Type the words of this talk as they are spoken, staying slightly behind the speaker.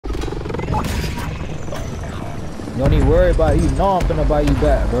Don't even worry about it. You know I'm finna buy you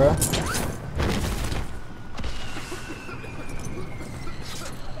back, bro.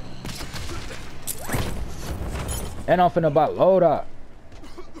 And I'm finna buy load up.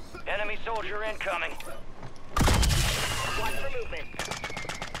 Enemy soldier incoming. Watch for movement.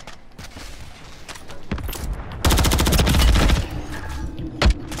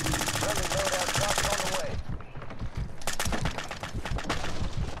 Friendly loadout dropping on the way.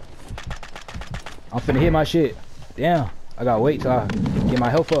 I'm finna hit my shit. Damn, I gotta wait till I get my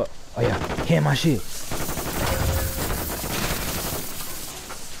health up. Oh yeah, hit my shit.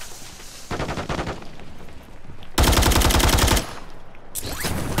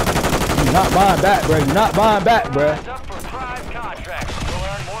 You not buying back, bro. You not buying back, bro. Up for prize contracts. You'll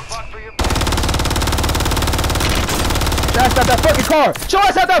earn more buck for your buck. Show us out that fucking car. Show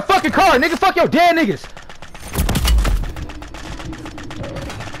us out that fucking car, nigga. Fuck your dead niggas.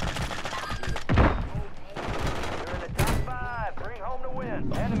 You're in the top 5. Bring home the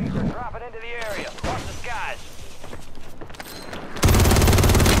win. Enemies are dropping into the area. Watch the skies.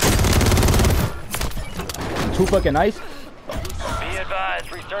 Too fucking nice. Be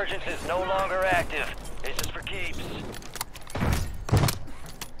advised, resurgence is no longer active. This is for keeps.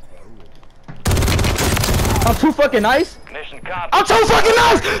 I'm too fucking nice. Mission accomplished. I'm too fucking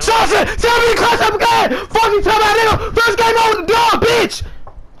nice. Johnson, tell me the class I'm good. Fucking tell that nigga. First game over the dog, bitch.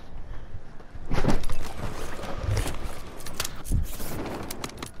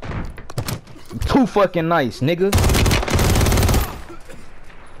 Too fucking nice, nigga.